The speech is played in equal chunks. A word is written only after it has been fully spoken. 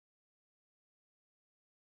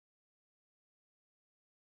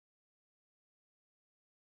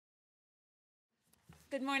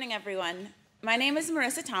Good morning, everyone. My name is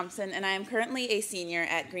Marissa Thompson, and I am currently a senior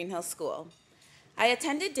at Greenhills School. I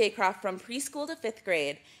attended Daycroft from preschool to 5th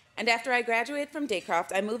grade, and after I graduated from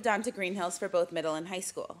Daycroft, I moved on to Greenhills for both middle and high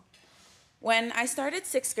school. When I started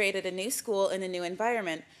 6th grade at a new school in a new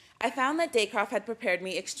environment, I found that Daycroft had prepared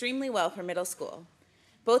me extremely well for middle school.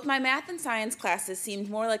 Both my math and science classes seemed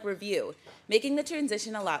more like review, making the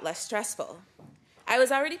transition a lot less stressful. I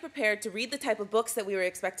was already prepared to read the type of books that we were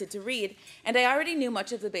expected to read, and I already knew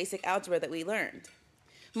much of the basic algebra that we learned.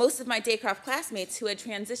 Most of my Daycroft classmates who had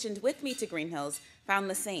transitioned with me to Greenhills found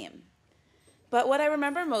the same. But what I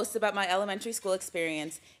remember most about my elementary school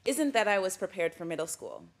experience isn't that I was prepared for middle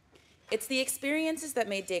school. It's the experiences that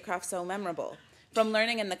made Daycroft so memorable, from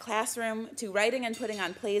learning in the classroom, to writing and putting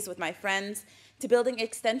on plays with my friends, to building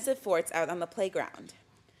extensive forts out on the playground.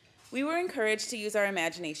 We were encouraged to use our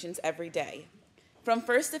imaginations every day. From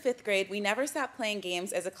 1st to 5th grade, we never stopped playing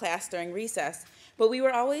games as a class during recess, but we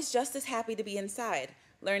were always just as happy to be inside,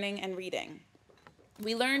 learning and reading.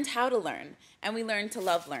 We learned how to learn, and we learned to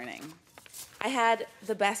love learning. I had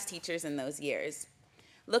the best teachers in those years.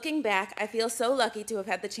 Looking back, I feel so lucky to have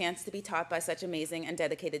had the chance to be taught by such amazing and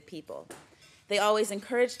dedicated people. They always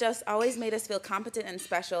encouraged us, always made us feel competent and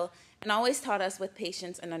special, and always taught us with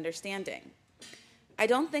patience and understanding. I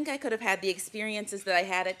don't think I could have had the experiences that I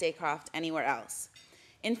had at Daycroft anywhere else.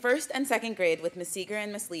 In 1st and 2nd grade with Miss Seeger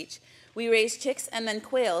and Miss Leach, we raised chicks and then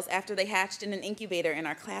quails after they hatched in an incubator in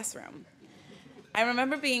our classroom. I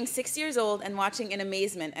remember being 6 years old and watching in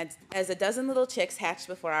amazement as a dozen little chicks hatched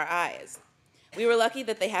before our eyes. We were lucky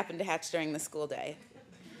that they happened to hatch during the school day.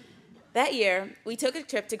 That year, we took a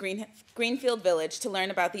trip to Greenfield Village to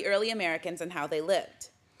learn about the early Americans and how they lived.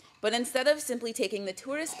 But instead of simply taking the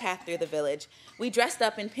tourist path through the village, we dressed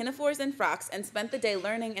up in pinafores and frocks and spent the day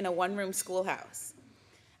learning in a one-room schoolhouse.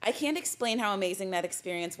 I can't explain how amazing that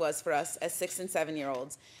experience was for us as 6- and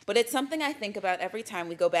 7-year-olds, but it's something I think about every time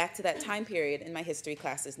we go back to that time period in my history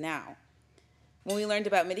classes now. When we learned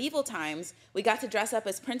about medieval times, we got to dress up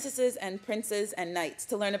as princesses and princes and knights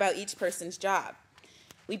to learn about each person's job.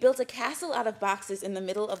 We built a castle out of boxes in the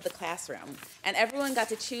middle of the classroom, and everyone got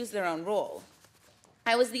to choose their own role.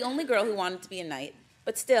 I was the only girl who wanted to be a knight,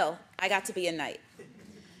 but still, I got to be a knight.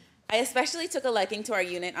 I especially took a liking to our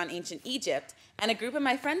unit on ancient Egypt, and a group of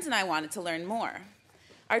my friends and I wanted to learn more.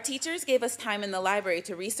 Our teachers gave us time in the library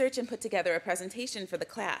to research and put together a presentation for the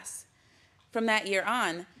class. From that year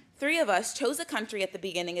on, 3 of us chose a country at the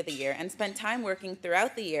beginning of the year and spent time working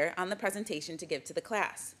throughout the year on the presentation to give to the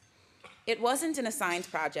class. It wasn't an assigned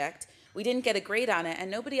project, we didn't get a grade on it, and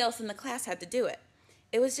nobody else in the class had to do it.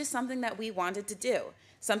 It was just something that we wanted to do,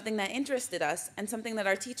 something that interested us, and something that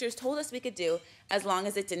our teachers told us we could do as long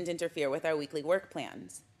as it didn't interfere with our weekly work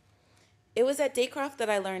plans. It was at Daycroft that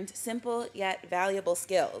I learned simple yet valuable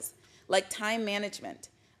skills, like time management,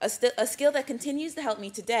 a skill that continues to help me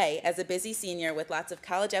today as a busy senior with lots of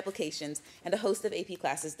college applications and a host of AP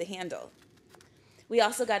classes to handle. We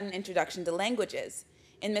also got an introduction to languages.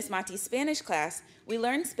 In Miss Mati's Spanish class, we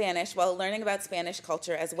learned Spanish while learning about Spanish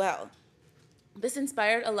culture as well. This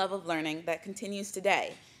inspired a love of learning that continues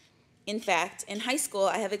today. In fact, in high school,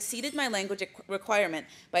 I have exceeded my language requirement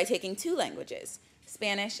by taking 2 languages,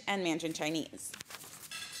 Spanish and Mandarin Chinese.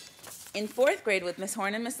 In 4th grade with Miss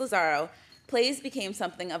Horn and Miss Lazaro, plays became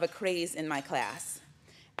something of a craze in my class.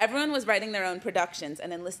 Everyone was writing their own productions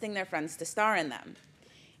and enlisting their friends to star in them.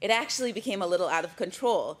 It actually became a little out of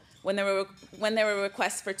control when there were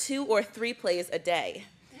requests for 2 or 3 plays a day.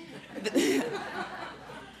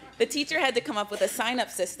 The teacher had to come up with a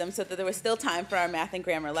sign-up system so that there was still time for our math and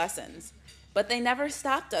grammar lessons. But they never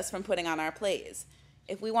stopped us from putting on our plays.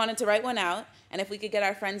 If we wanted to write one out, and if we could get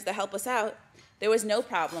our friends to help us out, there was no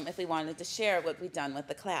problem if we wanted to share what we'd done with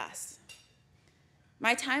the class.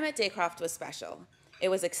 My time at Daycroft was special. It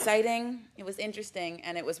was exciting, it was interesting,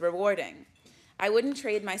 and it was rewarding. I wouldn't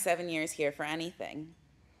trade my 7 years here for anything.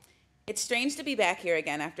 It's strange to be back here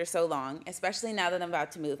again after so long, especially now that I'm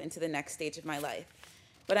about to move into the next stage of my life.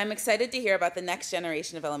 But I'm excited to hear about the next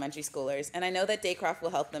generation of elementary schoolers, and I know that Daycroft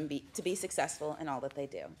will help them to be successful in all that they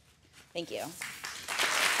do. Thank you.